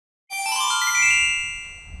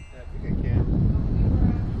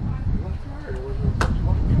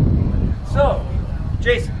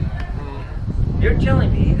Jason, you're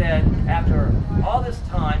telling me that after all this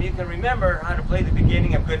time, you can remember how to play the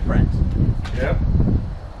beginning of Good Friends? Yep.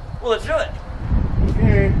 Well, let's do it.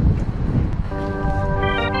 Okay.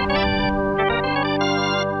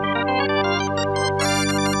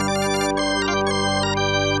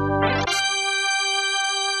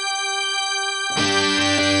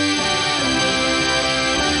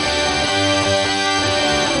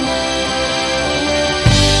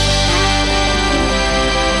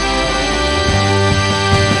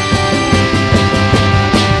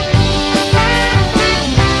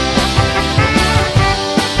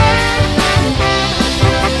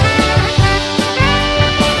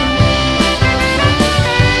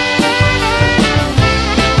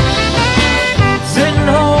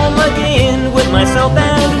 Myself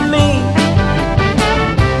and me,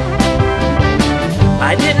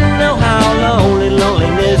 I didn't know how lonely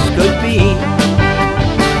loneliness could be.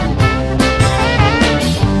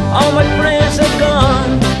 All my friends have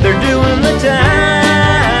gone, they're doing the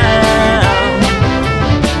town.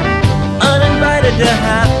 Uninvited to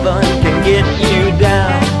have fun can get you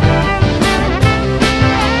down.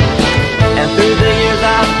 And through the years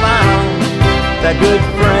I've found that good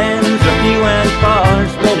friends are few and far,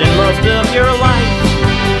 spending most of your life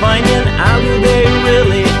finding out who they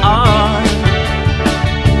really are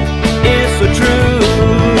is so true.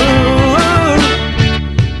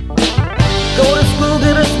 Go to school,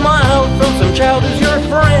 get a smile from some child who's your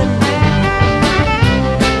friend,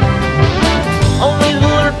 only to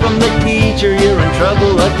learn from the teacher you're in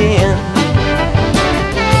trouble again.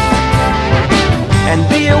 And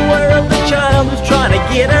be aware of the child who's trying to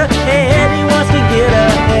get ahead. He wants to get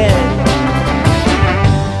ahead.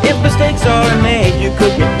 If mistakes are made, you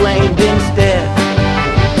could get blamed instead.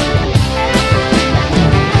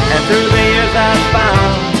 And through the years I've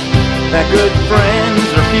found that good friends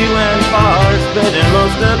are few and far, spending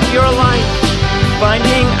most of your life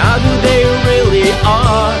finding out who they really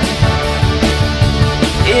are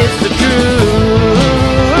is the truth.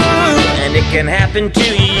 And it can happen to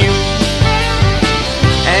you,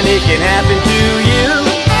 and it can happen to you.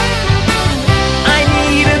 I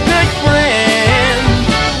need a good friend,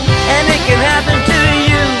 and it can happen to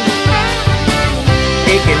you.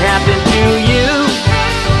 It can happen to you.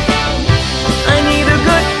 I need a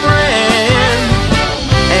good friend,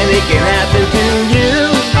 and it can happen to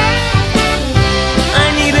you. I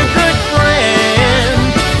need a good friend,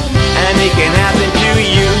 and it can happen to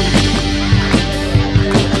you.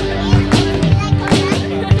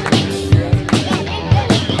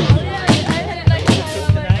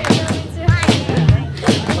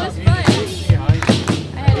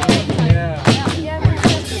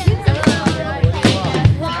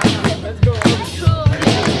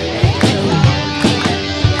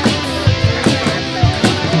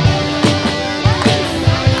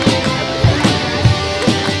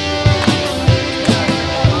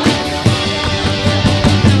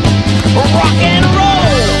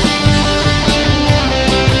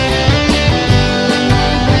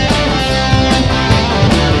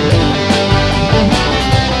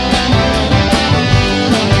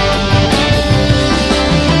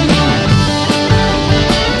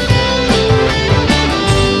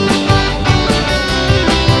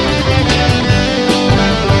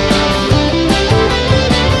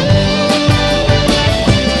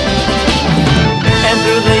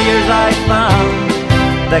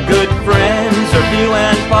 That good friends are few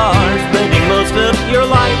and far, spending most of your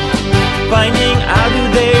life finding out who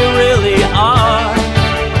they really are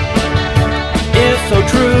is so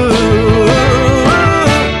true.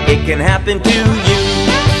 It can happen to you,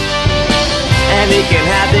 and it can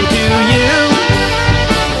happen to you.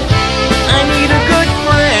 I need a good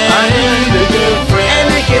friend, I need a good friend,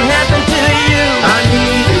 and it can happen to you. I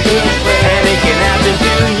need a good friend, and it can happen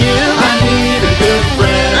to you. I need a good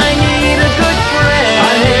friend, I need a good friend,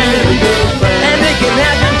 I need a good friend, and it can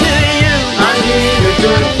happen to you. I need a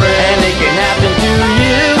good friend, and it can happen to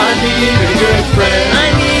you. I need a good friend, I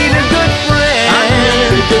need a good friend, I need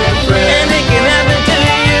a good friend, and it can happen to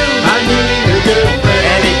you. I need a good friend,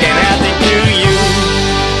 and it can happen to you.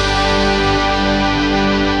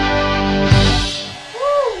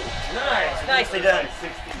 Woo! Nice, nicely done,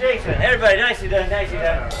 Jason. Everybody, nicely done, nicely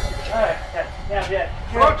done. All right, yeah.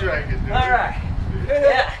 Project is good. All right.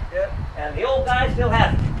 Yeah. And the old guy still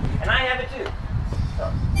has it, and I have it too.